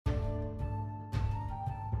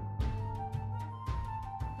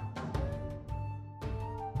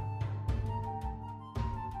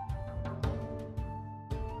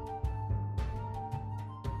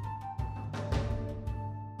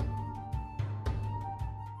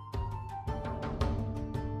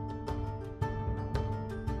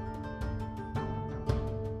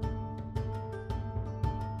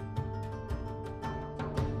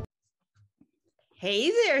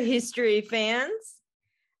Hey there, history fans.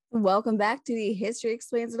 Welcome back to the History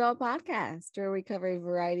Explains It All podcast, where we cover a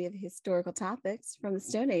variety of historical topics from the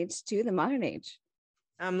Stone Age to the modern age.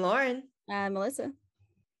 I'm Lauren. I'm Melissa.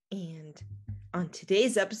 And on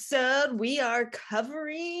today's episode, we are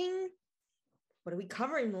covering... What are we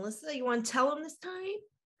covering, Melissa? You want to tell them this time?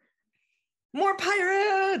 More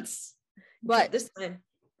pirates! But this time.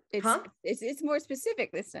 It's more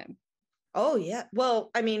specific this time. Oh, yeah. Well,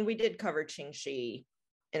 I mean, we did cover Qingxi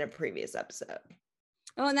in a previous episode.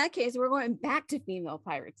 Oh, in that case, we're going back to female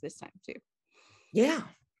pirates this time, too. Yeah.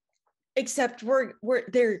 Except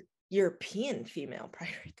they're European female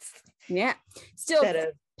pirates. Yeah. Still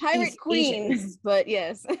pirate queens, Asian. But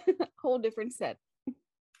yes, whole different set.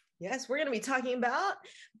 Yes, we're going to be talking about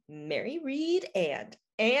Mary Read and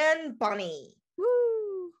Anne Bonny.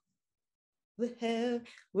 Woo! Woohoo!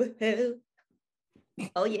 Woohoo!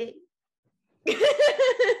 Oh, yeah.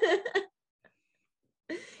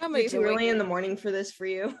 It's too early in the morning for this for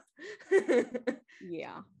you.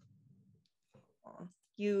 Yeah. Aww.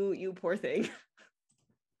 You poor thing.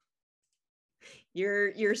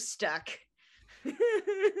 You're stuck.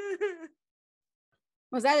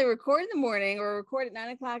 Was either record in the morning or record at 9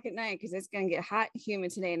 o'clock at night because it's going to get hot and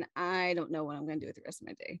humid today, and I don't know what I'm going to do with the rest of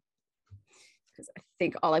my day because I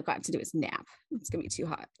think all I've got to do is nap. It's going to be too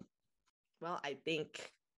hot. Well, I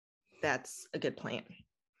think that's a good plan.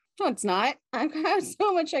 No, it's not. I've got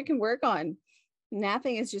so much I can work on.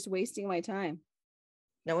 Napping is just wasting my time.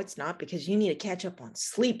 No, it's not, because you need to catch up on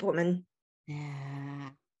sleep, woman. Yeah.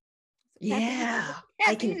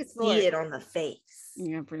 I can see it on the face.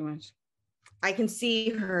 Yeah, pretty much. I can see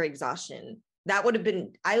her exhaustion. That would have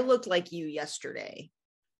been, I looked like you yesterday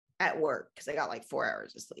at work because I got like 4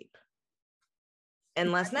 hours of sleep.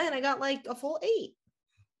 And last night I got like a full 8.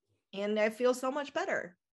 And I feel so much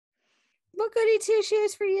better. Well, goody two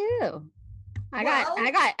shoes for you. I got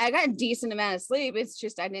a decent amount of sleep. It's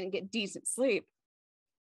just I didn't get decent sleep.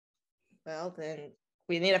 Well, then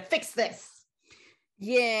we need to fix this.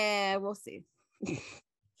 Yeah, we'll see.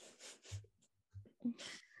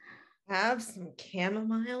 Have some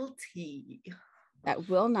chamomile tea. That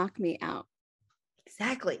will knock me out.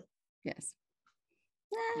 Exactly. Yes.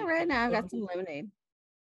 Right now I've got some lemonade.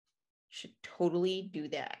 Should totally do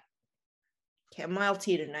that. Chamomile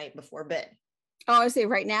tea tonight before bed. Oh, I say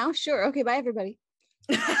right now? Sure. Okay, bye everybody.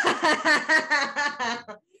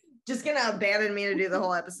 Just gonna abandon me to do the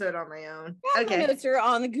whole episode on my own. Yeah, okay. My notes are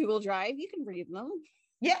on the Google Drive. You can read them.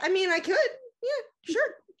 Yeah, I mean, I could. Yeah,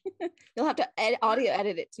 sure. You'll have to audio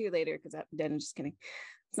edit it too later because I'm just kidding.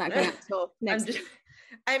 It's not going out until next.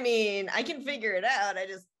 I mean, I can figure it out. I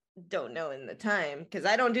just don't know in the time because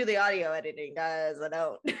I don't do the audio editing, guys. I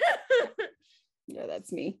don't. No,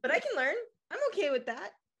 that's me. But I can learn. I'm okay with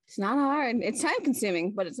that. It's not hard. It's time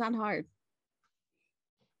consuming, but it's not hard.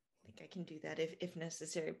 I think I can do that if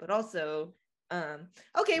necessary, but also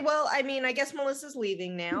okay, well, I mean, I guess Melissa's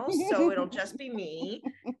leaving now, so it'll just be me.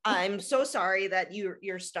 I'm so sorry that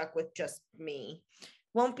you're stuck with just me.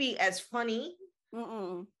 Won't be as funny.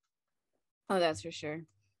 Oh, that's for sure.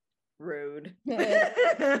 Rude. You're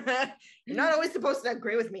not always supposed to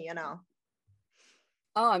agree with me, you know.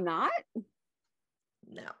 Oh, I'm not?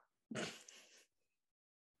 No.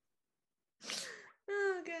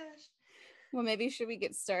 Oh gosh. Well, maybe should we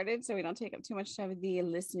get started so we don't take up too much time of the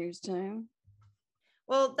listeners' time?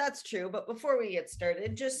 Well, that's true. But before we get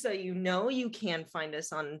started, just so you know, you can find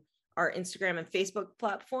us on our Instagram and Facebook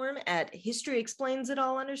platform at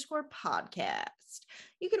historyexplainsitall_podcast.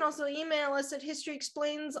 You can also email us at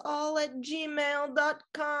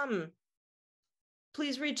historyexplainsall@gmail.com.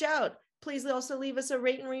 Please reach out. Please also leave us a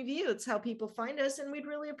rate and review. It's how people find us, and we'd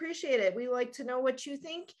really appreciate it. We like to know what you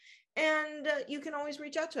think, and you can always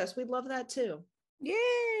reach out to us. We'd love that too.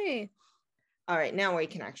 Yay! All right, now we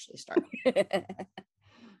can actually start.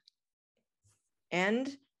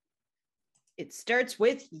 And it starts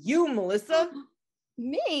with you, Melissa.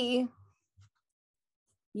 Me?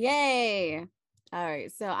 Yay! All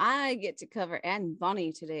right, so I get to cover Anne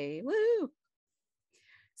Bonny today. Woo!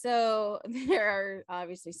 So there are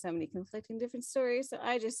obviously so many conflicting different stories, so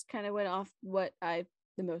I just kind of went off the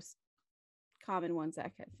most common ones I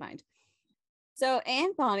could find. So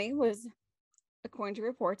Anne Bonny was, according to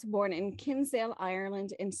reports, born in Kinsale,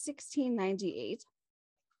 Ireland in 1698,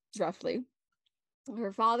 roughly.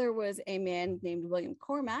 Her father was a man named William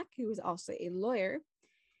Cormac, who was also a lawyer,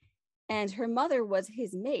 and her mother was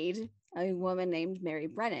his maid, a woman named Mary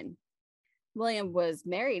Brennan. William was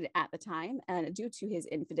married at the time, and due to his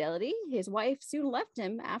infidelity, his wife soon left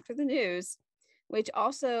him after the news, which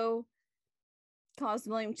also caused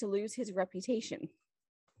William to lose his reputation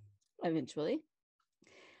eventually.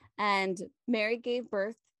 And Mary gave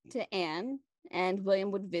birth to Anne, and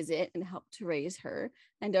William would visit and help to raise her.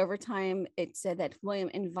 And over time, it said that William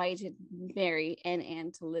invited Mary and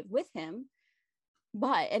Anne to live with him.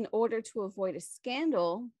 But in order to avoid a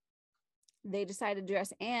scandal, they decided to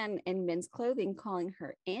dress Anne in men's clothing, calling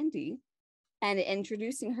her Andy, and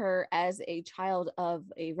introducing her as a child of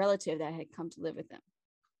a relative that had come to live with them.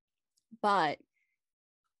 But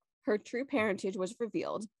her true parentage was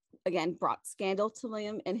revealed, again, brought scandal to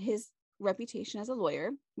William and his reputation as a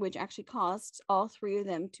lawyer, which actually caused all three of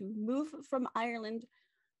them to move from Ireland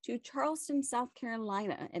to Charleston, South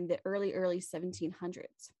Carolina in the early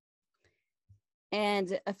 1700s.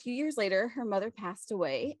 And a few years later, her mother passed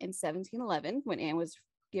away in 1711 when Anne was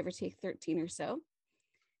give or take 13 or so.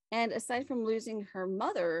 And aside from losing her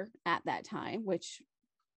mother at that time, which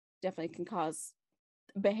definitely can cause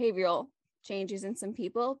behavioral changes in some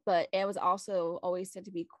people, but Anne was also always said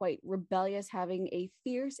to be quite rebellious, having a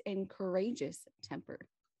fierce and courageous temper.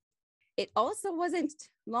 It also wasn't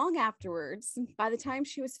long afterwards, by the time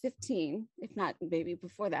she was 15, if not maybe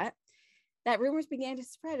before that, that rumors began to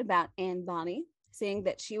spread about Anne Bonny, saying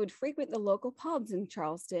that she would frequent the local pubs in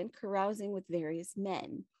Charleston, carousing with various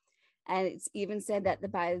men. And it's even said that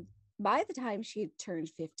by the time she had turned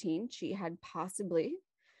 15, she had possibly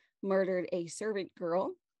murdered a servant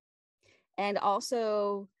girl and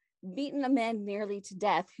also beaten a man nearly to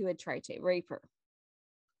death who had tried to rape her.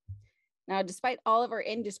 Now, despite all of her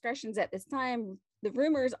indiscretions at this time, the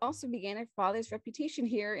rumors also began her father's reputation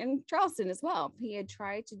here in Charleston as well. He had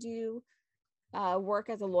tried to do work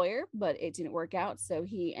as a lawyer, but it didn't work out. So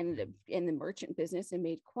he ended up in the merchant business and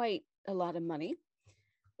made quite a lot of money.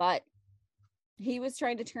 But he was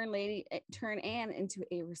trying to turn Anne into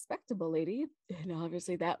a respectable lady. And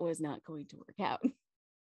obviously that was not going to work out.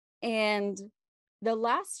 And the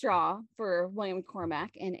last straw for William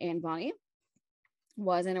Cormac and Anne Bonny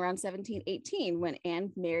was in around 1718 when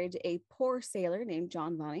Anne married a poor sailor named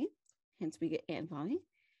John Bonny. Hence we get Anne Bonny.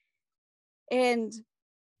 And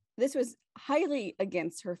this was highly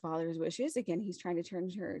against her father's wishes. Again, he's trying to turn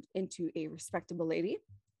her into a respectable lady.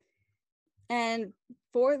 And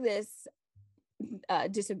for this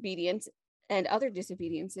disobedience and other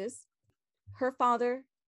disobediences, her father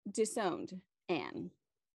disowned Anne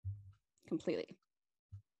completely.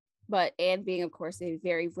 But Anne, being, of course, a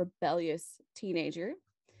very rebellious teenager,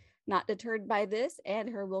 not deterred by this and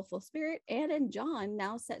her willful spirit, Anne and John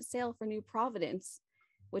now set sail for New Providence,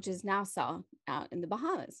 which is Nassau out in the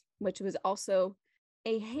Bahamas, which was also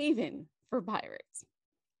a haven for pirates.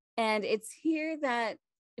 And it's here that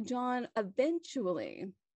John eventually,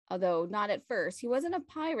 although not at first, he wasn't a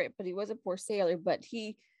pirate, but he was a poor sailor, but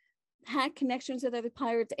he had connections with other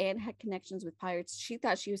pirates and had connections with pirates. She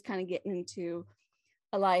thought she was kind of getting into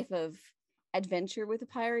a life of adventure with the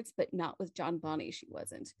pirates, but not with John Bonny. She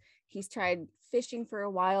wasn't. He's tried fishing for a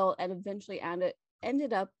while and eventually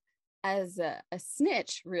ended up as a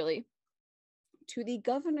snitch, really, to the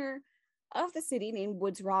governor of the city named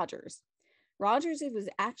Woodes Rogers. Rogers was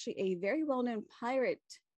actually a very well-known pirate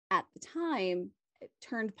at the time,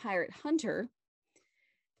 turned pirate hunter,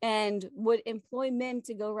 and would employ men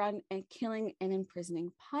to go around and killing and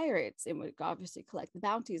imprisoning pirates and would obviously collect the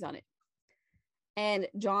bounties on it. And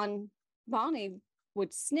John Bonny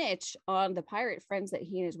would snitch on the pirate friends that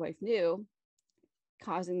he and his wife knew,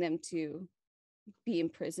 causing them to be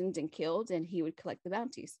imprisoned and killed, and he would collect the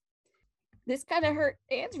bounties. This kind of hurt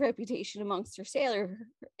Anne's reputation amongst her sailor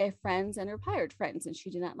friends and her pirate friends, and she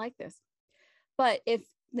did not like this. But if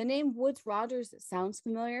the name Woodes Rogers sounds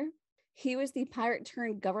familiar, he was the pirate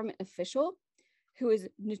turned government official who was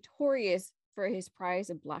notorious for his prize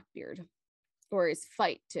of Blackbeard, or his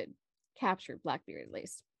fight to capture Blackbeard at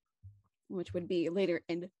least, which would be later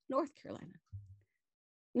in North Carolina.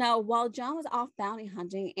 Now, while John was off bounty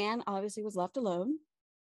hunting, Anne obviously was left alone,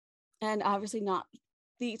 and obviously not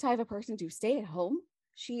the type of person to stay at home.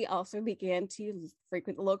 She also began to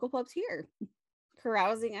frequent the local pubs here,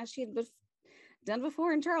 carousing as she had done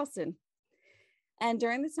before in Charleston. And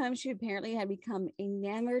during this time, she apparently had become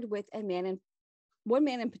enamored with one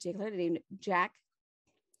man in particular named John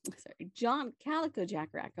Calico Jack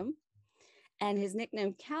Rackham. And his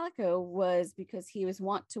nickname Calico was because he was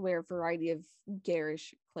wont to wear a variety of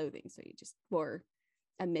garish clothing. So he just wore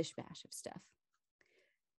a mishmash of stuff.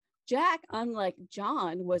 Jack, unlike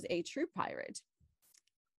John, was a true pirate.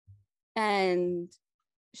 And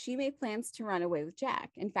she made plans to run away with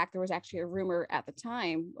Jack. In fact, there was actually a rumor at the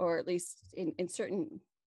time, or at least in certain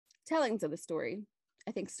tellings of the story,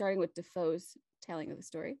 I think starting with Defoe's telling of the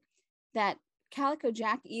story, that Calico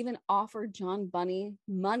Jack even offered John Bonny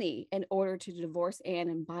money in order to divorce Anne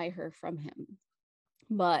and buy her from him.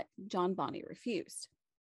 But John Bonny refused.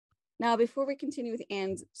 Now, before we continue with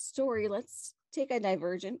Anne's story, let's take a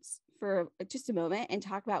divergence for just a moment and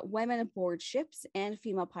talk about women aboard ships and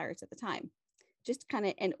female pirates at the time, just kind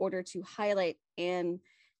of in order to highlight Anne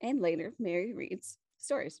and later Mary Read's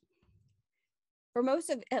stories. For most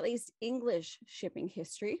of at least English shipping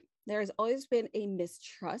history, there has always been a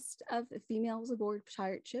mistrust of females aboard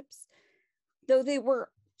pirate ships, though they were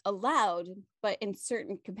allowed, but in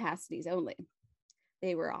certain capacities only.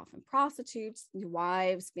 They were often prostitutes,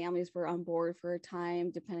 wives, families were on board for a time,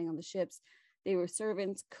 depending on the ships. They were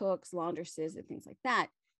servants, cooks, laundresses, and things like that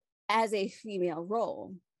as a female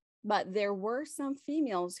role. But there were some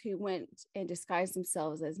females who went and disguised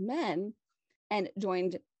themselves as men and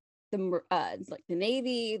joined the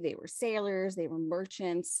Navy. They were sailors, they were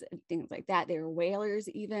merchants, and things like that. They were whalers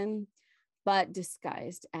even, but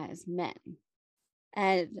disguised as men.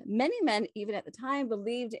 And many men, even at the time,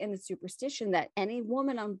 believed in the superstition that any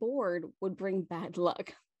woman on board would bring bad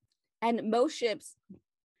luck. And most ships,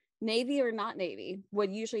 Navy or not Navy, would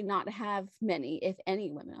usually not have many, if any,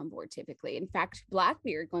 women on board typically. In fact,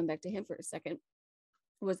 Blackbeard, going back to him for a second,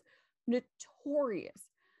 was notorious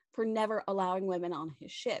for never allowing women on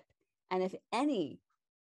his ship. And if any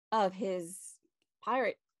of his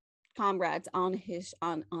pirate comrades on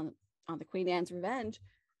the Queen Anne's Revenge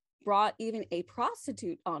brought even a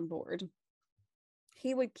prostitute on board,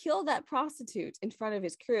 he would kill that prostitute in front of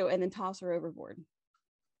his crew and then toss her overboard.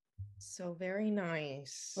 So very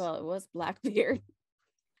nice. Well, it was Blackbeard,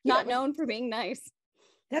 not known for being nice.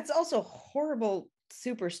 That's also horrible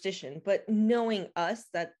superstition, but knowing us,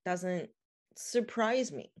 that doesn't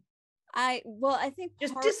surprise me. I think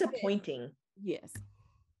just disappointing. Yes.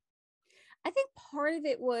 I think part of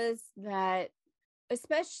it was that,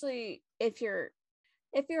 especially if you're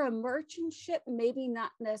a merchant ship, maybe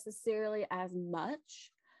not necessarily as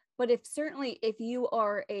much, but if you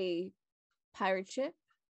are a pirate ship,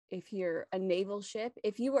 if you're a naval ship,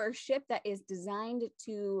 if you are a ship that is designed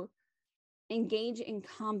to engage in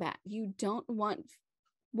combat, you don't want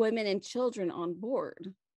women and children on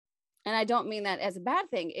board. And I don't mean that as a bad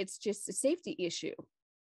thing. It's just a safety issue.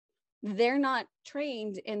 They're not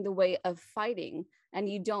trained in the way of fighting, and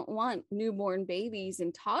you don't want newborn babies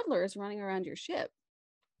and toddlers running around your ship.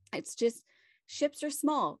 It's just, ships are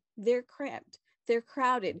small, they're cramped, they're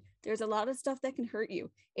crowded. There's a lot of stuff that can hurt you.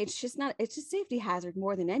 It's just safety hazard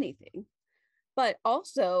more than anything. But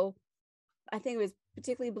also, I think it was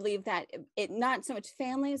particularly believed that it not so much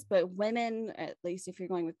families, but women, at least if you're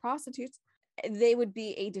going with prostitutes, they would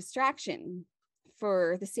be a distraction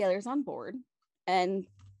for the sailors on board and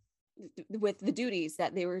with the duties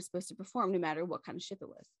that they were supposed to perform, no matter what kind of ship it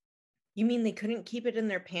was. You mean they couldn't keep it in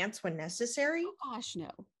their pants when necessary? Oh, gosh,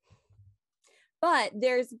 no. But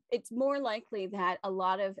it's more likely that a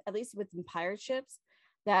lot of, at least with pirate ships,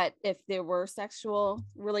 that if there were sexual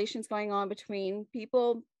relations going on between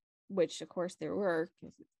people, which of course there were,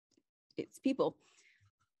 because it's people,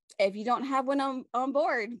 if you don't have one on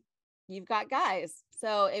board, you've got guys.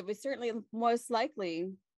 So it was certainly most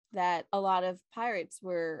likely that a lot of pirates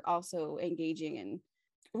were also engaging in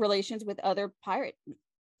relations with other pirate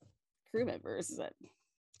crew members.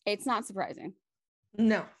 It's not surprising.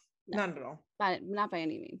 No, not at all. Not by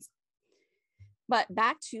any means. But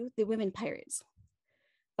back to the women pirates.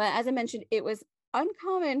 But as I mentioned, it was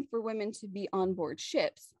uncommon for women to be on board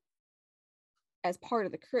ships as part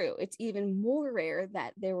of the crew. It's even more rare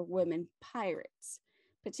that there were women pirates,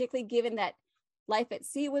 particularly given that life at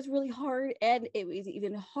sea was really hard, and it was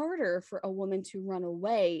even harder for a woman to run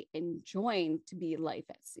away and join to be life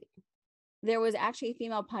at sea. There was actually a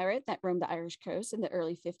female pirate that roamed the Irish coast in the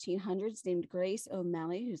early 1500s named Grace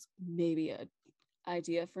O'Malley, who's maybe an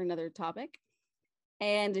idea for another topic.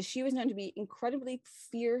 And she was known to be incredibly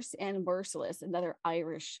fierce and merciless, another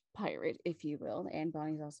Irish pirate, if you will. And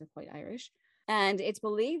Bonnie's also quite Irish. And it's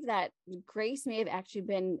believed that Grace may have actually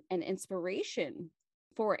been an inspiration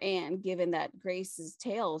for Anne, given that Grace's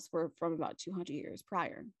tales were from about 200 years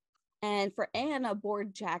prior. And for Anne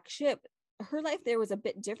aboard Jack's ship, her life there was a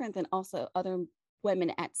bit different than also other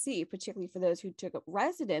women at sea, particularly for those who took up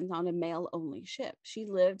residence on a male-only ship. She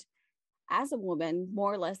lived as a woman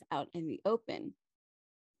more or less out in the open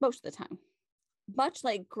most of the time. Much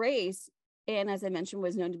like Grace, Anne, as I mentioned,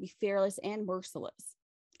 was known to be fearless and merciless.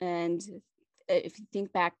 And if you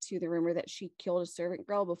think back to the rumor that she killed a servant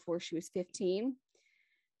girl before she was 15,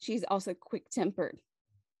 she's also quick-tempered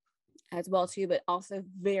as well too, but also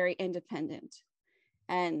very independent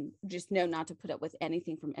and just know not to put up with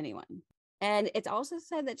anything from anyone. And it's also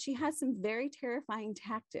said that she has some very terrifying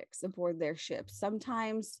tactics aboard their ships.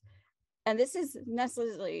 Sometimes, and this is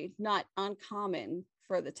necessarily not uncommon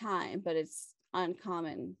for the time, but it's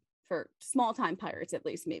uncommon for small-time pirates, at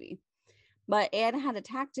least maybe. But Anne had a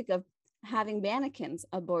tactic of having mannequins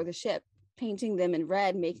aboard the ship, painting them in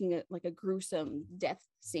red, making it like a gruesome death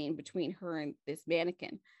scene between her and this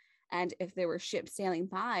mannequin. And if there were ships sailing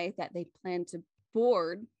by that they planned to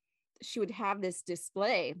board, she would have this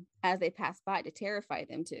display as they passed by to terrify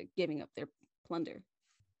them to giving up their plunder.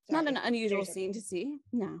 Not an unusual scene to see.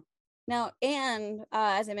 No. Now, Anne,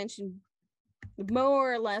 as I mentioned,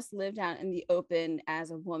 more or less lived out in the open as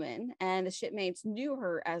a woman, and the shipmates knew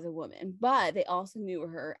her as a woman, but they also knew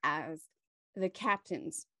her as the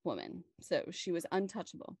captain's woman. So she was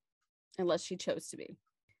untouchable unless she chose to be.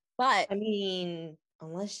 But I mean,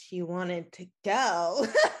 unless she wanted to go.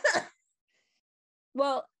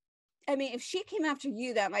 well, I mean, if she came after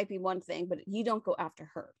you, that might be one thing, but you don't go after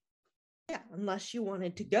her. Yeah, unless you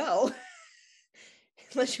wanted to go.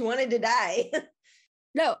 Unless you wanted to die.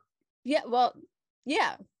 No. Yeah, well,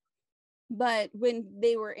 yeah. But when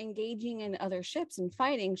they were engaging in other ships and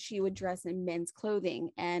fighting, she would dress in men's clothing.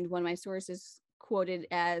 And one of my sources quoted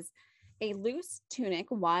as a loose tunic,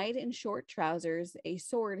 wide and short trousers, a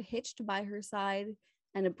sword hitched by her side,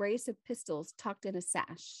 and a brace of pistols tucked in a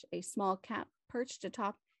sash, a small cap perched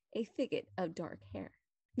atop a thicket of dark hair.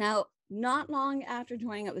 Now, not long after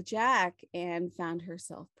joining up with Jack, Anne found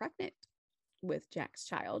herself pregnant with Jack's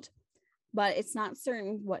child, but it's not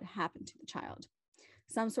certain what happened to the child.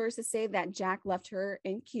 Some sources say that Jack left her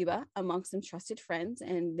in Cuba amongst some trusted friends,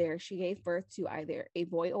 and there she gave birth to either a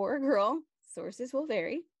boy or a girl. Sources will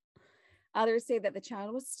vary. Others say that the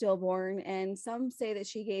child was stillborn, and some say that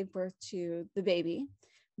she gave birth to the baby,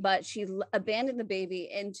 but she abandoned the baby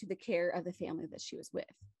into the care of the family that she was with.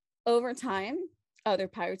 Over time, other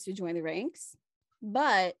pirates would join the ranks,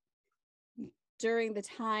 but during the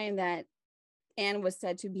time that Anne was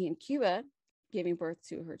said to be in Cuba giving birth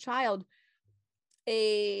to her child,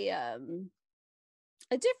 a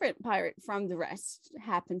different pirate from the rest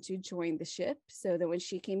happened to join the ship, so that when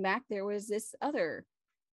she came back, there was this other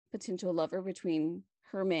potential lover between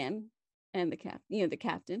her man and the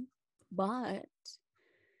captain, but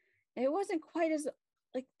it wasn't quite as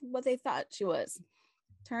like what they thought she was.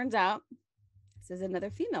 Turns out this is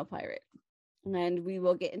another female pirate, and we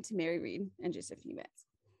will get into Mary Read in just a few minutes.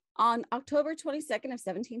 On October 22nd of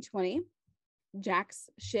 1720, Jack's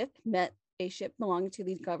ship met a ship belonging to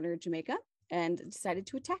the governor of Jamaica and decided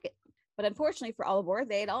to attack it. But unfortunately for all aboard,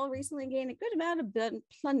 they had all recently gained a good amount of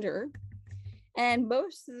plunder, and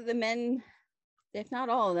most of the men, if not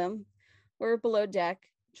all of them, were below deck,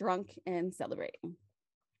 drunk and celebrating.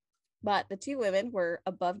 But the two women were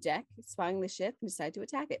above deck, spying the ship, and decided to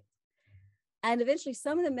attack it. And eventually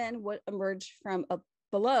some of the men would emerge from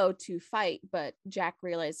below to fight, but Jack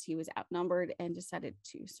realized he was outnumbered and decided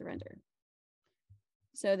to surrender.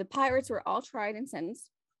 So the pirates were all tried and sentenced.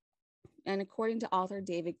 And according to author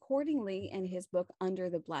David Cordingley in his book Under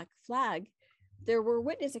the Black Flag, there were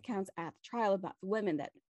witness accounts at the trial about the women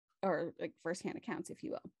that are like firsthand accounts, if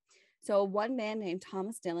you will. So one man named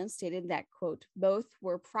Thomas Dillon stated that, quote, both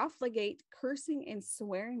were profligate, cursing and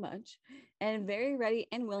swearing much, and very ready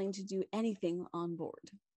and willing to do anything on board.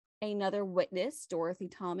 Another witness, Dorothy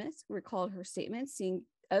Thomas, recalled her statement seeing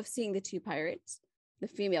the two pirates, the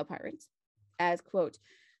female pirates, as, quote,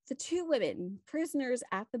 the two women, prisoners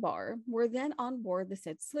at the bar, were then on board the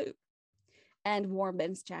said sloop, and wore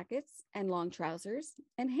men's jackets and long trousers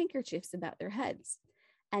and handkerchiefs about their heads,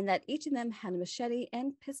 and that each of them had a machete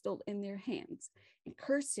and pistol in their hands, and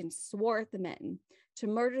cursed and swore at the men to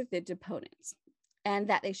murder the deponents, and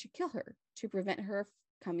that they should kill her to prevent her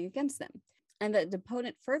coming against them. And the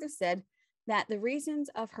deponent further said that the reasons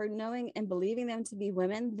of her knowing and believing them to be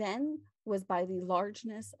women then was by the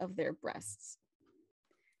largeness of their breasts.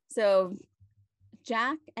 So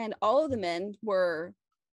Jack and all of the men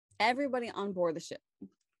everybody on board the ship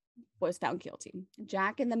was found guilty.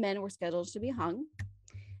 Jack and the men were scheduled to be hung,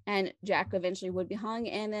 and Jack eventually would be hung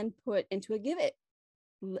and then put into a gibbet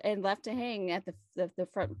and left to hang at the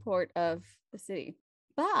front port of the city.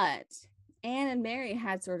 But Anne and Mary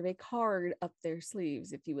had sort of a card up their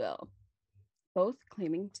sleeves, if you will, both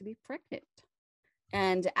claiming to be pregnant.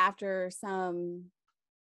 And after some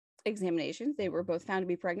examinations, they were both found to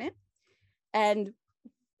be pregnant and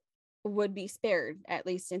would be spared, at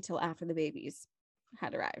least until after the babies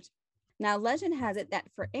had arrived. Now, legend has it that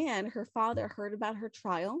for Anne, her father heard about her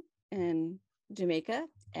trial in Jamaica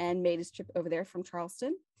and made his trip over there from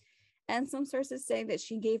Charleston. And some sources say that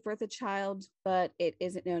she gave birth a child, but it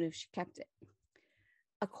isn't known if she kept it.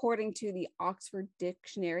 According to the Oxford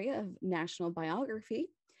Dictionary of National Biography,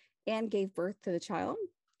 Anne gave birth to the child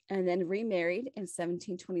and then remarried in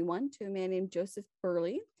 1721 to a man named Joseph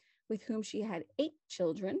Burleigh, with whom she had 8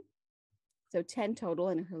 children, so 10 total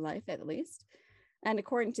in her life at least. And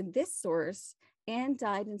according to this source, Anne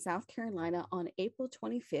died in South Carolina on April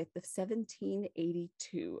 25th of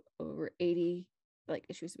 1782, over 80, like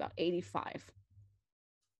she was about 85.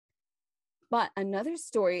 But another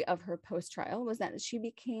story of her post-trial was that she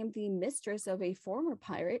became the mistress of a former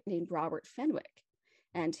pirate named Robert Fenwick.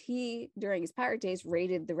 And he, during his pirate days,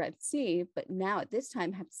 raided the Red Sea, but now at this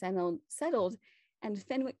time had settled in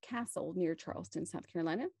Fenwick Castle near Charleston, South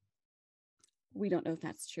Carolina. We don't know if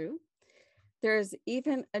that's true. There's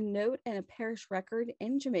even a note and a parish record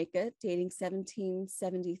in Jamaica dating December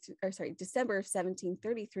of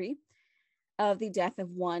 1733 of the death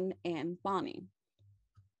of one Anne Bonny.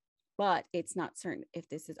 But it's not certain if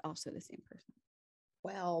this is also the same person.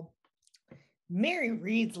 Well, Mary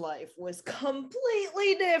Read's life was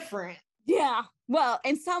completely different. Yeah, well,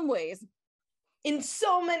 in some ways. In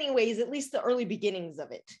so many ways, at least the early beginnings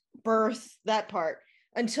of it, birth, that part,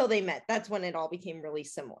 until they met. That's when it all became really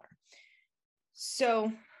similar.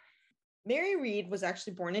 So Mary Read was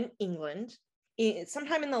actually born in England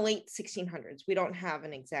sometime in the late 1600s. We don't have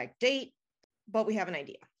an exact date, but we have an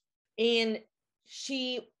idea. And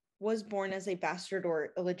she was born as a bastard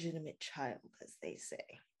or illegitimate child, as they say.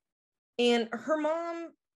 And her mom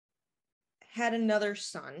had another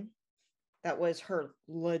son that was her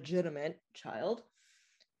legitimate child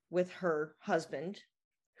with her husband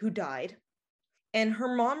who died. And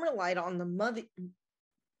her mom relied on the mother.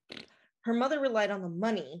 Her mother relied on the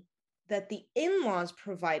money that the in-laws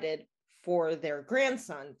provided for their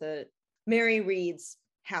grandson, the Mary Read's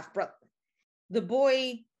half-brother. The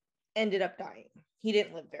boy ended up dying. He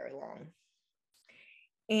didn't live very long.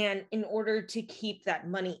 And in order to keep that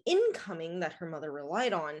money incoming that her mother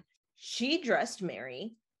relied on, she dressed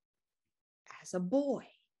Mary as a boy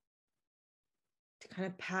to kind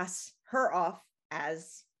of pass her off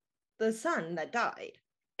as the son that died.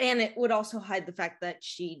 And it would also hide the fact that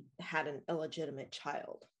she had an illegitimate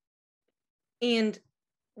child. And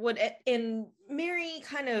Mary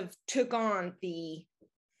kind of took on the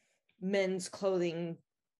men's clothing,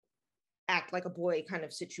 act like a boy kind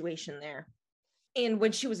of situation there. And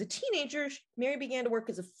when she was a teenager, Mary began to work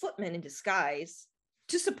as a footman in disguise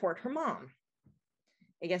to support her mom.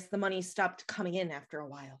 I guess the money stopped coming in after a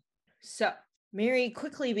while. So Mary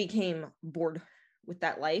quickly became bored with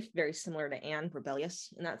that life, very similar to Anne,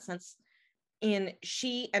 rebellious in that sense. And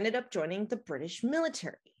she ended up joining the British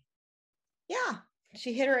military. Yeah,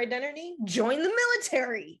 she hid her identity, joined the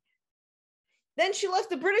military. Then she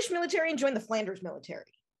left the British military and joined the Flanders military.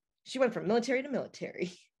 She went from military to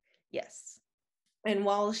military. Yes. And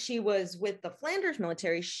while she was with the Flanders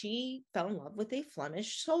military, she fell in love with a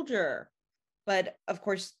Flemish soldier. But of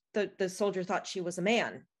course, the soldier thought she was a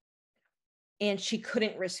man. And she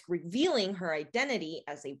couldn't risk revealing her identity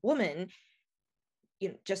as a woman,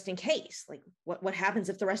 just in case. Like, what happens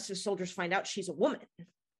if the rest of the soldiers find out she's a woman?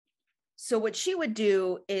 So what she would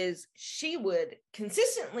do is she would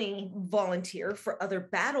consistently volunteer for other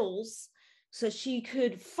battles so she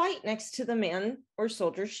could fight next to the man or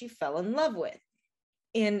soldier she fell in love with.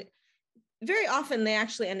 And very often they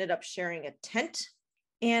actually ended up sharing a tent.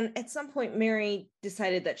 And at some point, Mary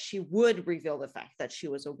decided that she would reveal the fact that she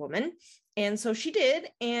was a woman. And so she did.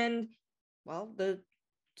 And, well, the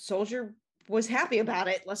soldier was happy about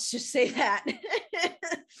it. Let's just say that.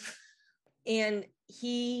 And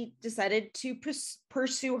he decided to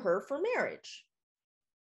pursue her for marriage.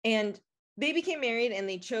 And they became married, and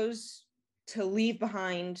they chose to leave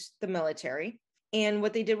behind the military. And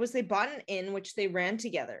what they did was they bought an inn, which they ran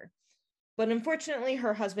together. But unfortunately,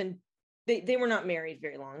 her husband, they were not married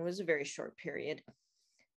very long. It was a very short period.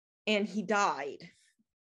 And he died.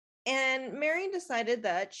 And Mary decided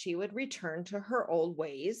that she would return to her old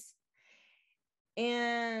ways.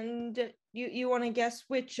 And you want to guess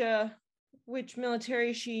which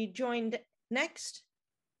military she joined next?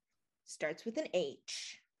 Starts with an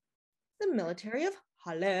H. The military of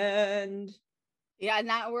Holland. Yeah,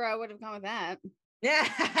 not where I would have gone with that.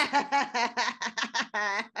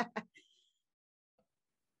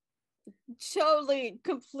 Totally,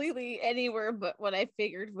 completely anywhere but what I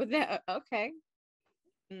figured with that. Okay.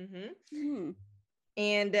 Mm-hmm.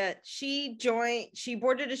 And she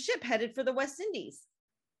boarded a ship headed for the West Indies.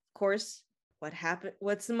 Of course, what happened?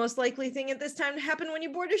 What's the most likely thing at this time to happen when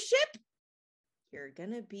you board a ship? You're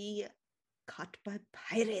gonna be caught by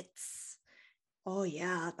pirates. Oh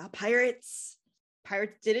yeah, the pirates.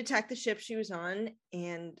 Pirates did attack the ship she was on,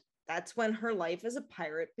 and that's when her life as a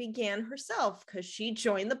pirate began herself, because she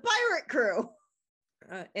joined the pirate crew.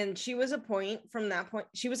 And she was a pirate from that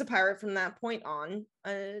point on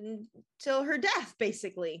until her death,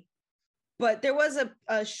 basically. But there was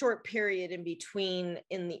a short period in between,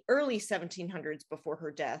 in the early 1700s before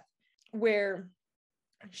her death, where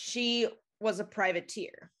she was a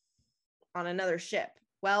privateer on another ship.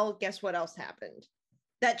 Well, guess what else happened?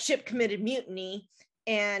 That ship committed mutiny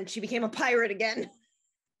and she became a pirate again.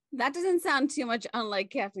 That doesn't sound too much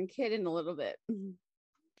unlike Captain Kidd in a little bit.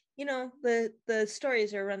 You know, the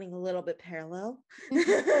stories are running a little bit parallel.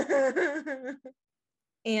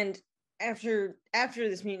 And after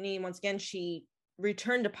this mutiny, once again, she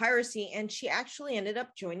returned to piracy, and she actually ended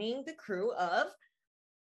up joining the crew of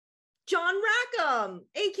John Rackham,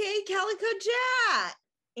 aka Calico Jack.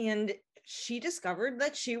 And she discovered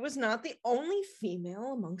that she was not the only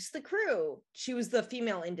female amongst the crew. She was the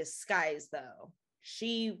female in disguise, though.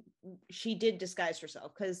 She did disguise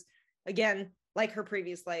herself because, again, like her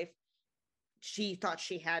previous life, she thought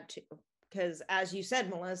she had to. Because, as you said,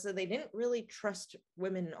 Melissa, they didn't really trust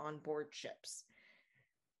women on board ships.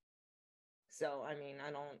 So, I mean,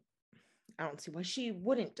 I don't see why she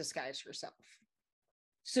wouldn't disguise herself.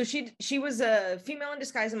 So she was a female in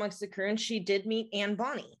disguise amongst the crew, and she did meet Anne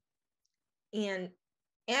Bonny. And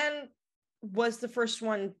Anne was the first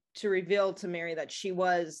one to reveal to Mary that she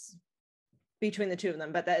was between the two of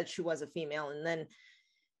them, but that she was a female. And then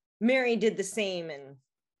Mary did the same, and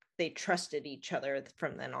they trusted each other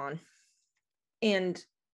from then on. And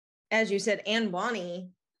as you said, Anne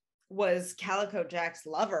Bonny was Calico Jack's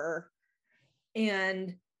lover.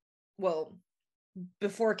 And, well,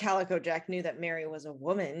 before Calico Jack knew that Mary was a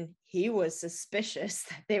woman, he was suspicious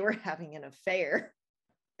that they were having an affair.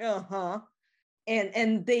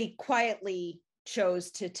 And they quietly chose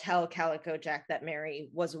to tell Calico Jack that Mary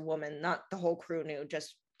was a woman. Not the whole crew knew,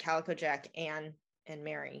 just Calico Jack, Anne, and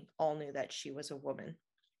Mary all knew that she was a woman.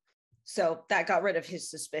 So that got rid of his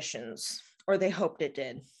suspicions, or they hoped it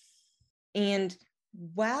did. And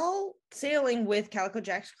while sailing with Calico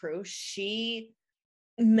Jack's crew, she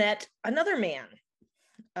met another man,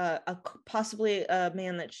 possibly a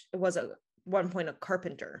man that was at one point a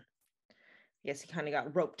carpenter. I guess he kind of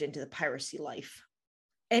got roped into the piracy life.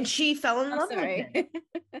 And she fell in love with him.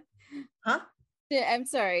 Huh? I'm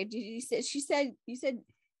sorry. Did you say you said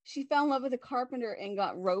she fell in love with a carpenter and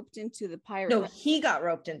got roped into the pirate No, life? he got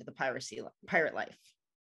roped into the pirate life.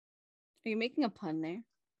 Are you making a pun there?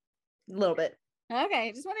 A little bit.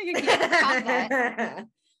 Okay, just wanted to get that.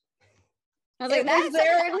 I was like, that's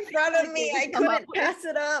there in front of me. I couldn't pass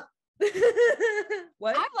it up.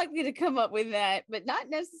 What? I'm likely to come up with that, but not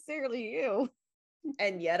necessarily you.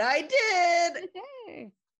 And yet I did.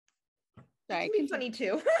 Okay. Sorry, it can be funny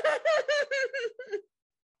too.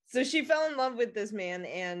 So she fell in love with this man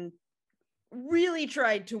and really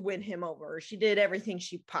tried to win him over. She did everything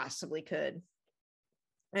she possibly could.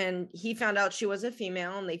 And he found out she was a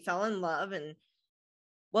female, and they fell in love. And,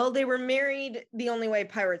 well, they were married the only way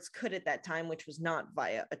pirates could at that time, which was not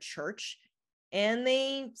via a church. And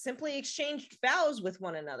they simply exchanged vows with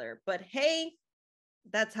one another. But hey,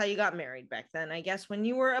 that's how you got married back then, I guess, when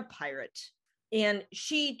you were a pirate. And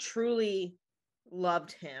she truly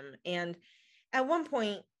loved him. And at one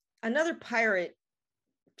point, another pirate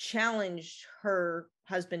challenged her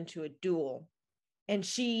husband to a duel, and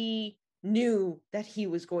she knew that he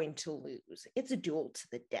was going to lose. It's a duel to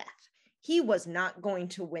the death. He was not going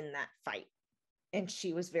to win that fight, and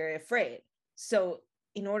she was very afraid. So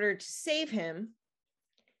in order to save him,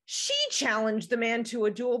 she challenged the man to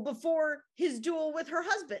a duel before his duel with her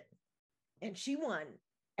husband, and she won,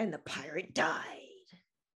 and the pirate died,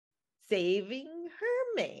 saving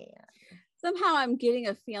her man. Somehow I'm getting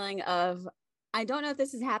a feeling of, I don't know if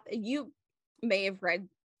this has happened. You may have read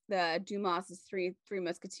the Dumas's Three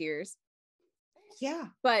Musketeers. Yeah.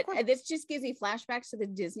 But this just gives me flashbacks to the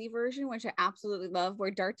Disney version, which I absolutely love,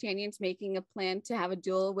 where D'Artagnan's making a plan to have a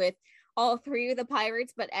duel with all three of the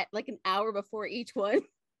pirates, but at like an hour before each one.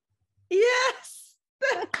 Yes.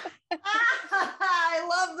 I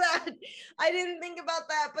love that. I didn't think about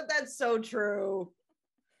that, but that's so true.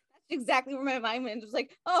 That's exactly where my mind went. It was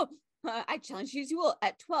like, oh, I challenge you to duel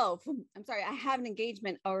at 12. I'm sorry, I have an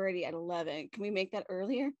engagement already at 11. Can we make that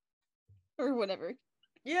earlier? Or whatever.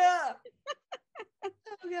 Yeah.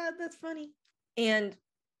 Oh God, that's funny. And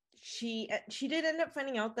she did end up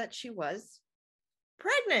finding out that she was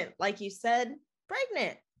pregnant, like you said,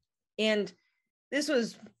 pregnant. And this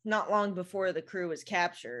was not long before the crew was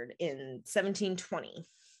captured in 1720.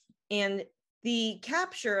 And the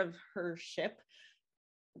capture of her ship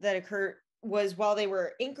that occurred was while they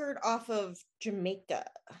were anchored off of Jamaica.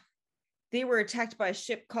 They were attacked by a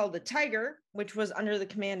ship called the Tiger, which was under the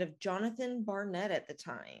command of Jonathan Barnett at the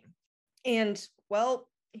time. And, well,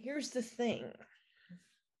 here's the thing.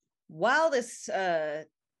 While they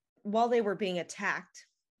were being attacked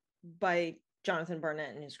by Jonathan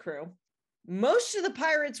Barnett and his crew, most of the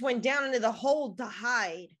pirates went down into the hold to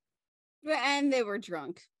hide. And they were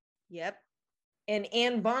drunk. Yep. And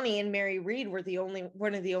Anne Bonny and Mary Read were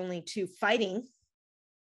one of the only two fighting,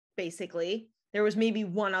 basically. There was maybe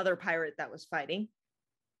one other pirate that was fighting,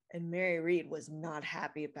 and Mary Read was not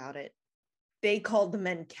happy about it. They called the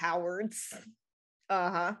men cowards.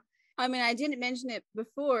 Uh-huh. I mean, I didn't mention it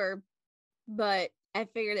before, but I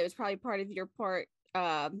figured it was probably part of your part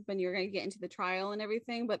when you're going to get into the trial and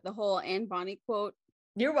everything. But the whole Anne Bonny quote.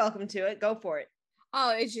 You're welcome to it. Go for it.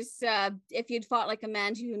 Oh, it's just if you'd fought like a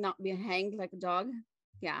man, you would not be hanged like a dog.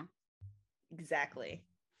 Yeah. Exactly.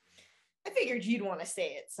 I figured you'd want to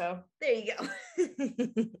say it. So there you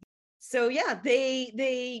go. So yeah,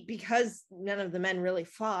 they because none of the men really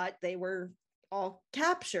fought, they were all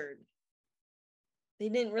captured. They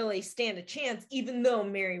didn't really stand a chance, even though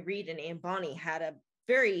Mary Read and Anne Bonny had a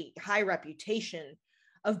very high reputation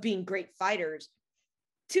of being great fighters.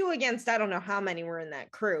 2 against, I don't know how many were in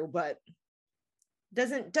that crew, but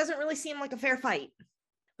doesn't really seem like a fair fight.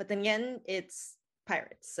 But then again, it's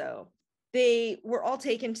pirates. So they were all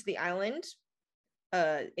taken to the island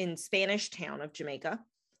in Spanish town of Jamaica,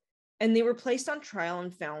 and they were placed on trial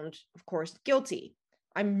and found, of course, guilty.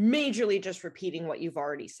 I'm majorly just repeating what you've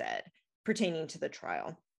already said pertaining to the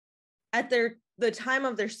trial. At the time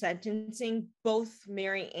of their sentencing, both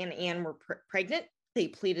Mary and Anne were pregnant. They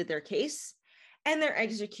pleaded their case, and their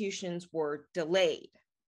executions were delayed.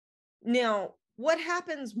 Now, what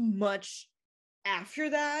happens much after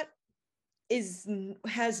that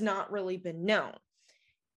has not really been known.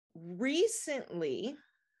 Recently,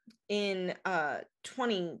 in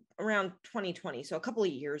around 2020, so a couple of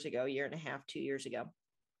years ago, year and a half, 2 years ago.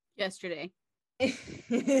 Yesterday. I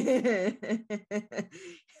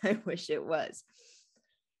wish it was.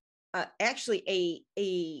 Actually,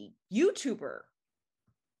 a YouTuber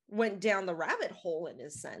went down the rabbit hole, in a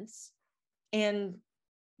sense, and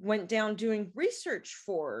went down doing research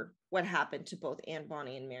for what happened to both Anne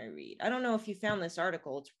Bonny and Mary Read. I don't know if you found this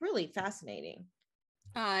article. It's really fascinating.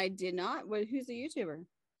 I did not. Who's the YouTuber?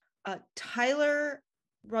 Tyler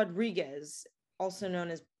Rodriguez, also known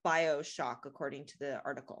as BioShock, according to the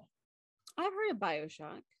article. I've heard of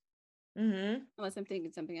BioShock. Mm-hmm. Unless I'm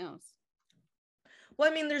thinking something else.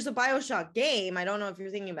 Well, I mean, there's a BioShock game. I don't know if you're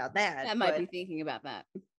thinking about that. I might be thinking about that.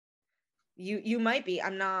 You might be.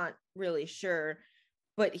 I'm not really sure.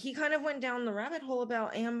 But he kind of went down the rabbit hole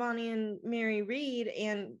about Anne Bonny and Mary Read.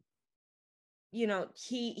 And, you know,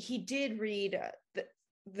 he did read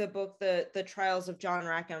the book, the Trials of John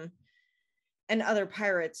Rackham and Other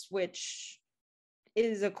Pirates, which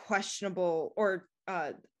is a questionable, or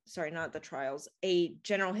sorry, not the Trials, a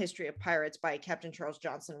General History of Pirates by Captain Charles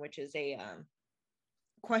Johnson, which is a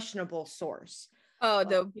questionable source. Oh,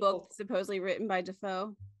 the book supposedly written by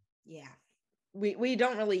Defoe. Yeah. We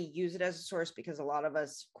don't really use it as a source because a lot of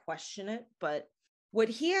us question it, but what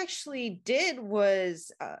he actually did was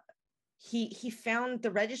he found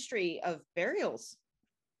the registry of burials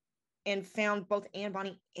and found both Anne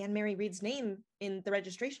Bonny and Mary Read's name in the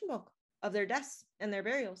registration book of their deaths and their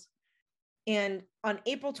burials. And on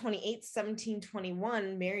April 28th,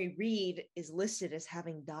 1721, Mary Read is listed as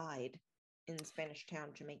having died in Spanish Town,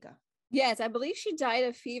 Jamaica. Yes, I believe she died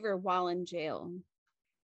of fever while in jail.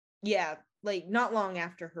 Yeah, like not long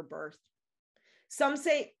after her birth. Some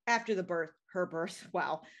say after her birth.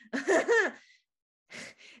 Wow.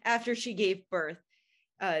 After she gave birth.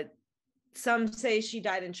 Some say she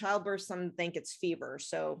died in childbirth. Some think it's fever.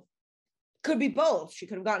 So could be both. She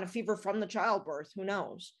could have gotten a fever from the childbirth. Who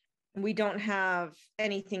knows? We don't have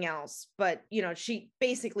anything else. But, you know, she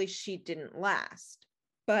didn't last.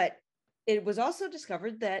 But it was also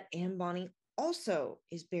discovered that Anne Bonny also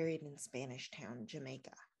is buried in Spanish Town,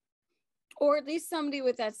 Jamaica. Or at least somebody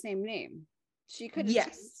with that same name. She could have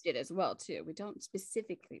changed it as well, too. We don't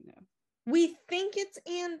specifically know. We think it's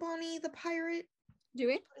Anne Bonny the pirate. Do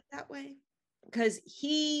we? Put it that way? Because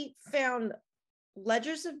he found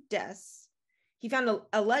ledgers of deaths. He found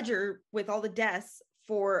a ledger with all the deaths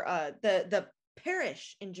for the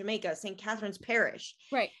parish in Jamaica, St. Catherine's Parish.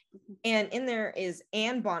 Right. And in there is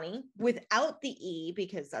Anne Bonny without the E,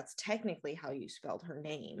 because that's technically how you spelled her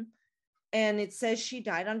name. And it says she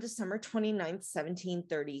died on December 29th,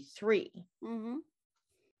 1733. Mm-hmm.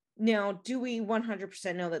 Now, do we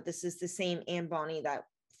 100% know that this is the same Anne Bonny that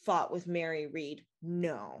fought with Mary Read?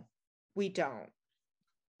 No, we don't.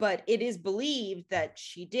 But it is believed that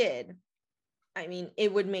she did. I mean,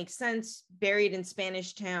 it would make sense, buried in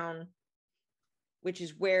Spanish Town, which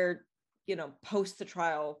is where, you know, post the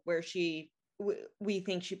trial, where we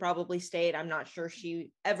think she probably stayed. I'm not sure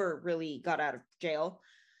she ever really got out of jail.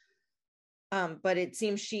 But it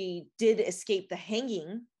seems she did escape the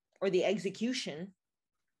hanging or the execution,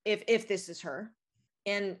 if this is her.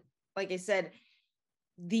 And like I said,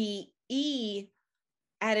 the E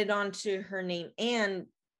added on to her name Anne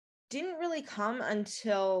didn't really come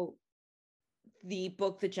until the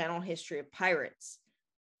book, The General History of Pirates.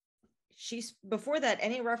 Before that,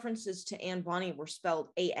 any references to Anne Bonny were spelled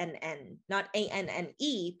A-N-N, not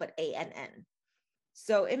A-N-N-E, but A-N-N.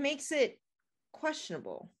 So it makes it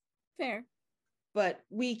questionable. Fair. But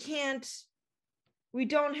we don't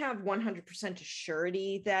have 100%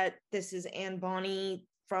 assurity that this is Anne Bonny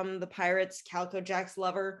from the Pirates, Calico Jack's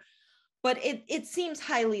lover, but it seems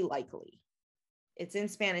highly likely. It's in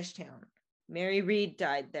Spanish Town. Mary Read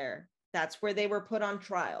died there. That's where they were put on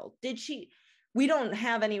trial. We don't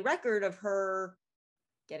have any record of her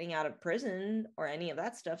getting out of prison or any of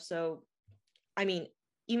that stuff. So, I mean,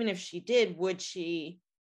 even if she did, how would she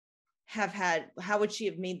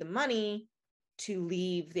have made the money to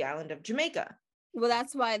leave the island of Jamaica? Well,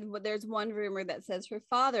 that's why there's one rumor that says her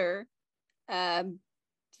father,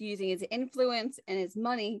 using his influence and his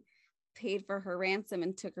money, paid for her ransom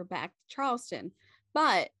and took her back to Charleston.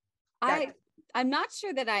 But I'm not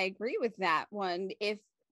sure that I agree with that one. If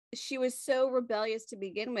she was so rebellious to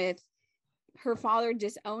begin with, her father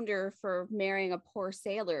disowned her for marrying a poor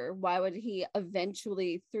sailor. Why would he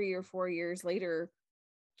eventually 3 or 4 years later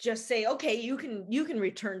just say, okay, you can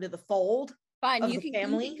return to the fold? Fine, you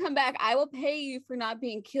can come back. I will pay you for not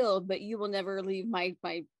being killed, but you will never leave my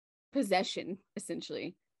possession,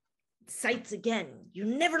 essentially. Sights again. You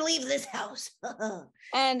never leave this house.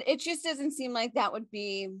 And it just doesn't seem like that would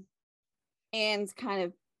be Anne's kind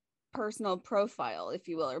of personal profile, if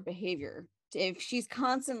you will, or behavior. If she's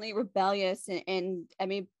constantly rebellious and I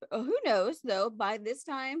mean, who knows though, by this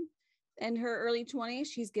time in her early 20s,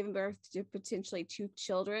 she's given birth to potentially 2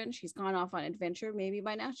 children. She's gone off on adventure. Maybe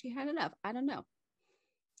by now she had enough. I don't know.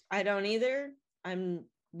 I don't either.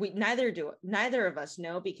 Neither of us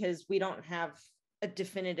know, because we don't have a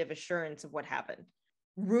definitive assurance of what happened.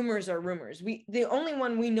 Rumors are rumors. The only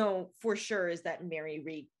one we know for sure is that Mary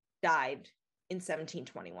Read died in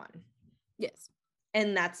 1721. Yes.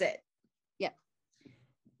 And that's it. Yeah.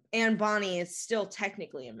 Anne Bonny is still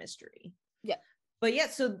technically a mystery. Yeah. But yeah,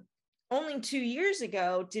 so only 2 years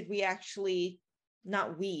ago did we actually,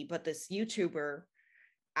 not we, but this YouTuber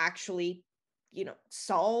actually,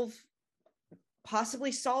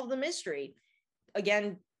 possibly solve the mystery.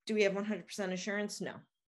 Again, do we have 100% assurance? No.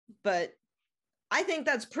 But I think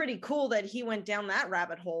that's pretty cool that he went down that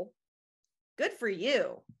rabbit hole. Good for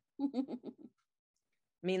you.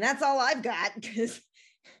 I mean, that's all I've got, because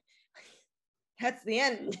that's the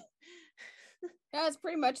end. That's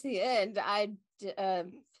pretty much the end.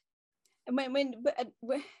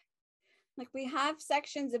 We have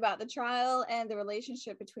sections about the trial and the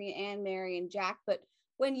relationship between Anne, Mary, and Jack, but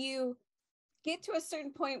when you get to a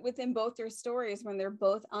certain point within both their stories, when they're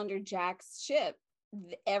both under Jack's ship,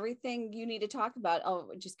 everything you need to talk about,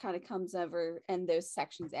 it just kind of comes over in those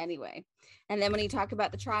sections anyway. And then when you talk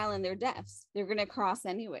about the trial and their deaths, they're going to cross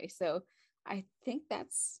anyway. So I think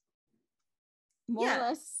that's more or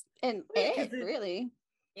less really.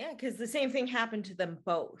 Yeah, because the same thing happened to them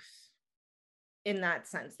both in that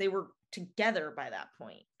sense. They were together by that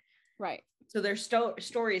point. Right. So their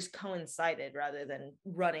stories coincided rather than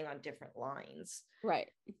running on different lines. Right.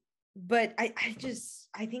 But I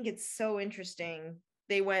think it's so interesting.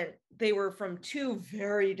 They were from 2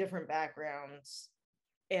 very different backgrounds,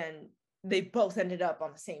 and they both ended up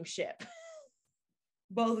on the same ship.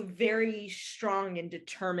 Both very strong and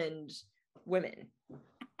determined women.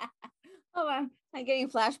 Oh, I'm getting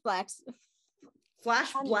flashbacks.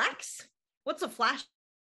 Flashbacks? What's a flash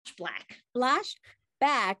black?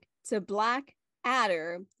 Flashback to Black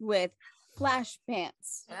Adder with flash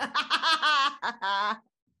pants.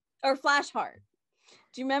 Or Flash Heart.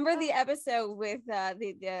 Do you remember the episode with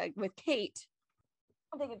with Kate?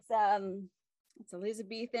 I think it's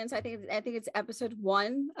Elizabethans. I think it's episode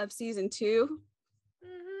 1 of season 2.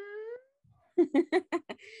 Mm-hmm.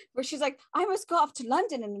 Where she's like, I must go off to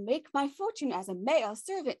London and make my fortune as a male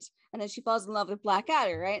servant. And then she falls in love with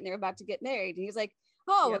Blackadder, right? And they're about to get married. And he's like,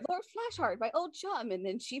 oh, yep, Lord Flashheart, my old chum. And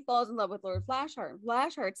then she falls in love with Lord Flashheart.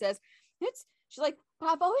 Flashheart says, she's like, but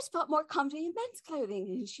I've always felt more comfy in men's clothing.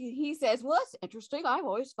 And he says, well, that's interesting. I've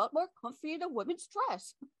always felt more comfy in a woman's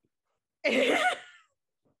dress. Yeah,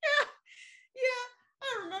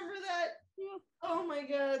 I remember that. Yeah. Oh my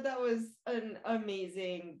God, that was an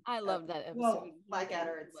amazing. I love that episode. Well,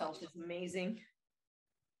 Blackadder itself is amazing.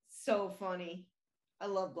 So funny. I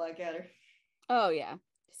love Blackadder. Oh yeah,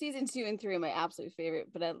 season 2 and 3 are my absolute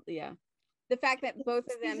favorite. But yeah, the fact that both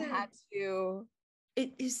of them had to.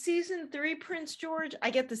 Is season 3 Prince George? I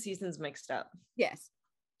get the seasons mixed up. Yes,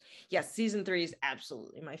 season 3 is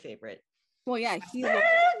absolutely my favorite. Well, yeah,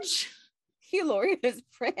 Sausage! Hugh Laurie as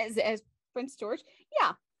Prince George.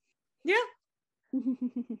 Yeah. Yeah.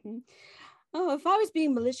 Oh, if I was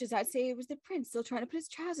being malicious, I'd say it was the prince still trying to put his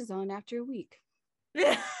trousers on after a week.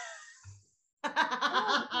 That's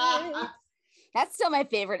still my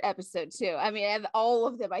favorite episode too. I mean, of all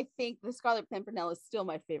of them, I think the Scarlet Pimpernel is still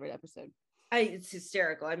my favorite episode. It's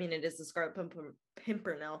hysterical. I mean, it is the Scarlet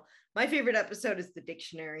Pimpernel. My favorite episode is the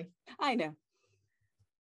dictionary. I know.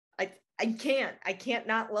 I can't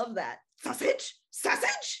not love that. Sausage!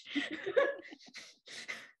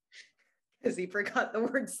 Because he forgot the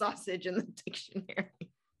word sausage in the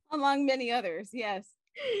dictionary. Among many others, yes.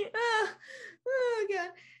 Oh God.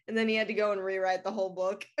 And then he had to go and rewrite the whole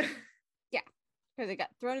book. Yeah, because it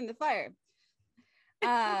got thrown in the fire. But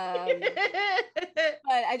I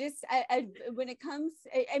when it comes,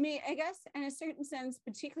 I mean, I guess in a certain sense,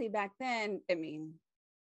 particularly back then, I mean,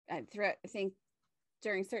 I think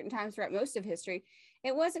during certain times throughout most of history,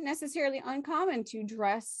 it wasn't necessarily uncommon to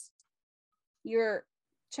dress your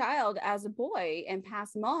child as a boy and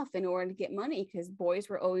pass them off in order to get money, because boys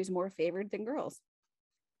were always more favored than girls.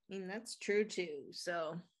 I mean, that's true too.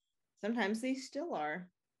 So sometimes they still are.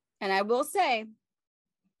 And I will say,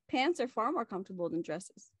 pants are far more comfortable than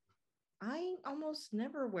dresses. I almost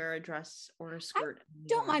never wear a dress or a skirt. I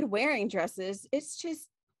don't mind wearing dresses. It's just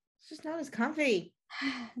not as comfy.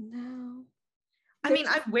 No. I mean,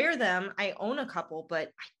 I wear them. I own a couple,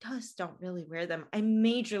 but I just don't really wear them. I'm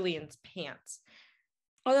majorly in pants.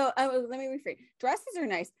 Although, let me rephrase. Dresses are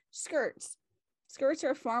nice. Skirts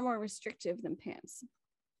are far more restrictive than pants,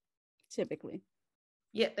 typically.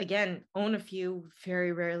 Yeah, again, own a few,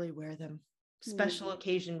 very rarely wear them. Special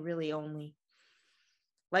occasion, really only.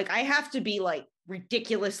 Like, I have to be like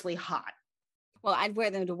ridiculously hot. Well, I'd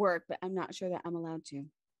wear them to work, but I'm not sure that I'm allowed to.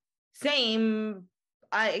 Same.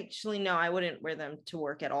 I wouldn't wear them to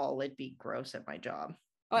work at all. It'd be gross at my job.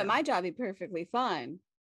 Oh, at my job, it'd be perfectly fine.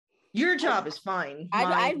 Your job is fine.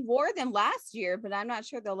 I wore them last year, but I'm not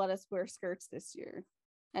sure they'll let us wear skirts this year.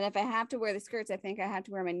 And if I have to wear the skirts, I think I have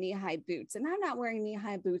to wear my knee-high boots. And I'm not wearing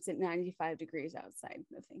knee-high boots at 95 degrees outside.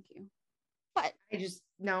 No, thank you. But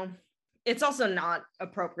no. It's also not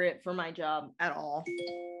appropriate for my job at all.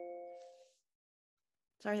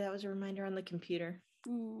 Sorry, that was a reminder on the computer.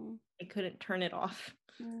 I couldn't turn it off.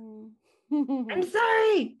 I'm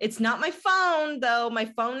sorry. It's not my phone, though. My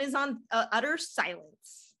phone is on utter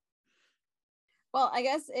silence. Well, I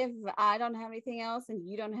guess if I don't have anything else and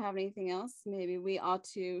you don't have anything else, maybe we ought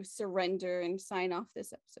to surrender and sign off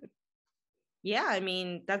this episode. Yeah, I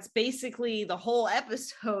mean, that's basically the whole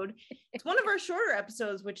episode. It's one of our shorter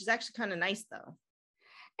episodes, which is actually kind of nice, though.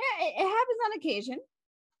 Yeah, it happens on occasion.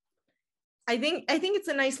 I think it's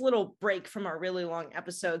a nice little break from our really long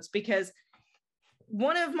episodes, because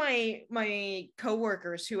one of my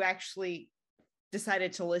coworkers who actually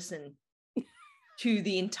decided to listen to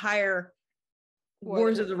the entire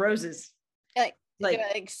Wars of the Roses,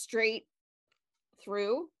 like straight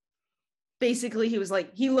through. Basically, he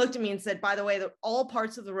looked at me and said, by the way, all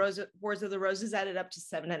parts of the Wars of the Roses added up to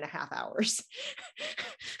 7.5 hours.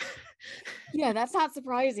 Yeah, that's not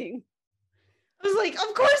surprising. I was like,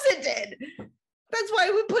 of course it did. That's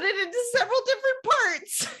why we put it into several different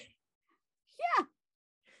parts. Yeah.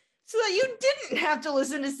 So that you didn't have to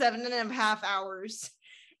listen to 7.5 hours.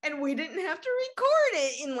 And we didn't have to record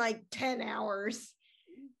it in like 10 hours.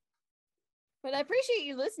 But I appreciate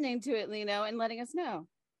you listening to it, Lino, and letting us know.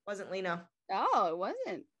 Wasn't Lino. Oh, it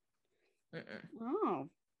wasn't. Oh,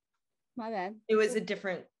 my bad. It was a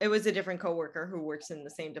different coworker who works in the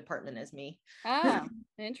same department as me. Oh,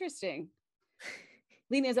 interesting.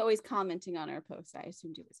 Lina's always commenting on our posts. I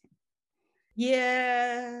assumed it was him.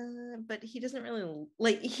 Yeah, but he doesn't really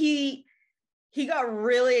he got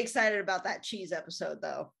really excited about that cheese episode,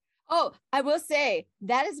 though. Oh, I will say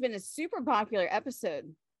that has been a super popular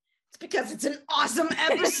episode. It's because it's an awesome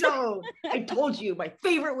episode. I told you, my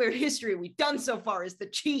favorite weird history we've done so far is the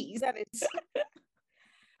cheese. That is.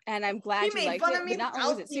 And I'm glad you liked it. But not only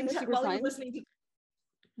was it super fun.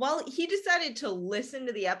 While he decided to listen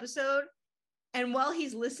to the episode, and while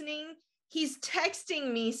he's listening, he's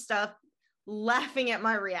texting me stuff, laughing at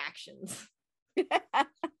my reactions.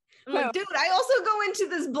 I'm like, dude, I also go into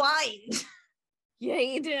this blind. Yeah,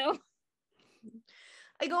 you do.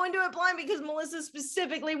 I go into it blind because Melissa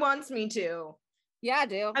specifically wants me to. Yeah, I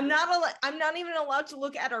do. I'm not even allowed to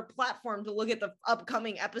look at our platform to look at the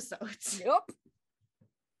upcoming episodes. Nope.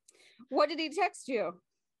 What did he text you?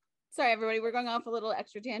 Sorry, everybody, we're going off a little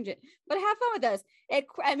extra tangent, but have fun with us.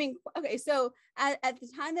 Okay, so at the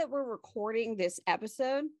time that we're recording this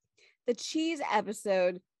episode, the cheese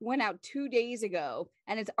episode went out 2 days ago,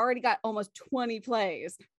 and it's already got almost 20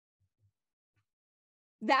 plays.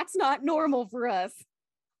 That's not normal for us.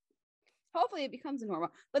 Hopefully it becomes a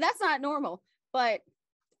normal, but that's not normal. But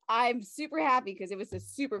I'm super happy because it was a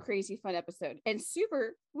super crazy fun episode and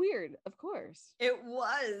super weird, of course. It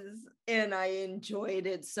was, and I enjoyed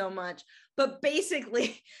it so much. But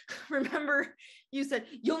basically, remember you said,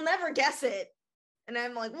 you'll never guess it. And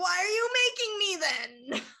I'm like, why are you making me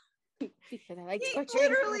then? Because I like He torturing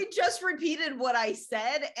literally people. just repeated what I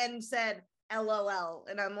said and said, LOL.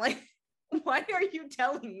 And I'm like, why are you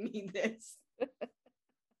telling me this?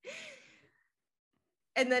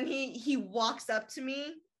 And then he walks up to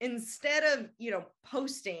me. Instead of,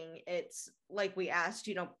 posting, it's like we asked,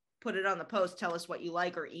 put it on the post, tell us what you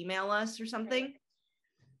like, or email us or something.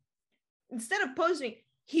 Instead of posting,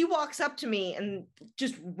 he walks up to me and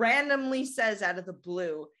just randomly says out of the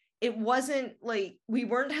blue, it wasn't like we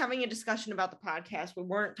weren't having a discussion about the podcast. We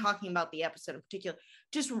weren't talking about the episode in particular.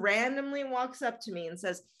 Just randomly walks up to me and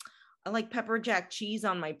says, I like pepper jack cheese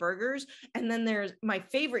on my burgers. And then there's my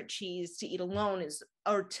favorite cheese to eat alone is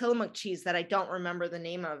or Tillamook cheese that I don't remember the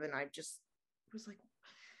name of. And I just was like,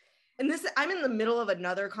 and this, I'm in the middle of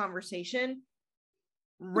another conversation,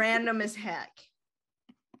 random as heck.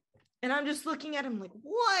 And I'm just looking at him like,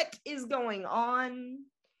 what is going on?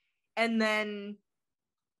 And then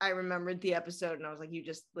I remembered the episode and I was like, you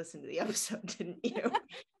just listened to the episode, didn't you?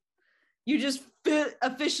 You just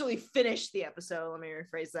officially finished the episode. Let me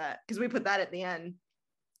rephrase that because we put that at the end.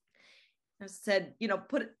 I said,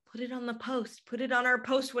 put it on the post, put it on our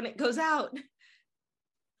post when it goes out.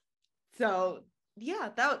 So yeah,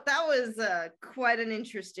 that was quite an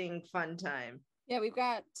interesting, fun time. Yeah, we've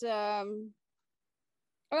got okay,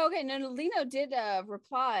 no, Lino did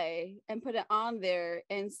reply and put it on there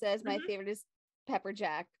and says my favorite is pepper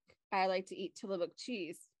jack. I like to eat Tillamook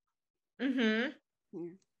cheese. Yeah.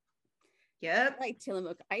 Yep. I like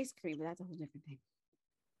Tillamook ice cream, but that's a whole different thing.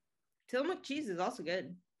 Tillamook cheese is also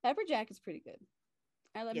good. Pepper jack is pretty good.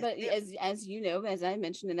 I love, but as you know, as I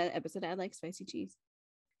mentioned in that episode, I like spicy cheese.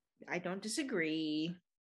 I don't disagree.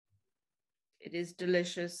 It is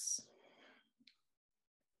delicious.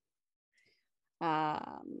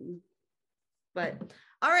 But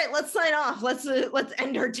all right, let's sign off. Let's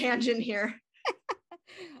end our tangent here.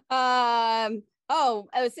 Since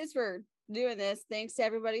we're doing this, thanks to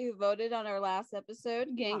everybody who voted on our last episode.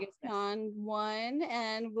 Genghis Khan won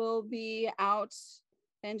and will be out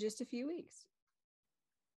in just a few weeks.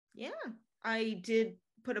 Yeah, I did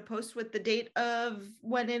put a post with the date of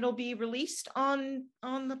when it'll be released on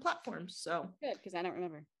the platforms. So good, because I don't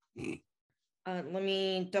remember. Let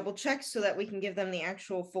me double check so that we can give them the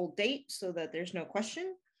actual full date so that there's no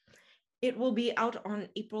question. It will be out on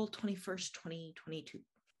April 21st, 2022.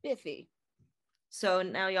 Biffy. So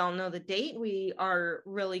now y'all know the date. We are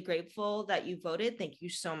really grateful that you voted. Thank you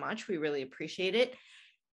so much. We really appreciate it.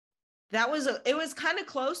 It was kind of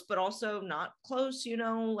close, but also not close,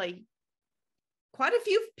 like quite a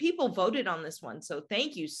few people voted on this one. So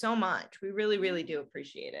thank you so much. We really, really do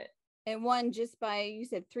appreciate it. And won just by, you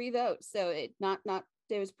said 3 votes. So it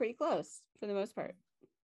was pretty close for the most part.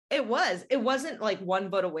 It wasn't like 1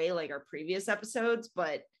 vote away like our previous episodes,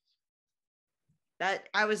 but I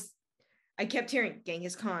kept hearing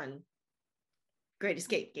Genghis Khan, Great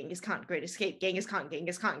Escape, Genghis Khan, Great Escape, Genghis Khan,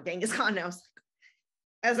 Genghis Khan, Genghis Khan. And I was like,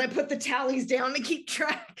 as I put the tallies down to keep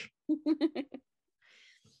track.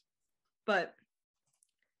 But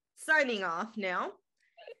signing off now.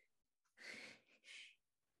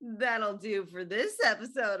 That'll do for this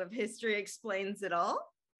episode of History Explains It All.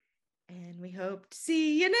 And we hope to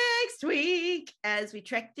see you next week as we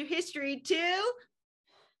trek through history to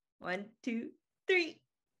 1, 2, 3.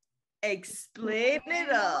 Explain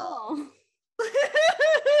it all.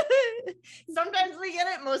 Sometimes we get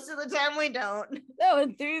it, most of the time we don't. So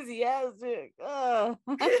enthusiastic. Oh.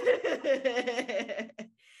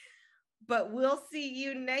 But we'll see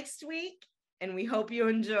you next week, and we hope you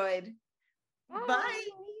enjoyed. Bye.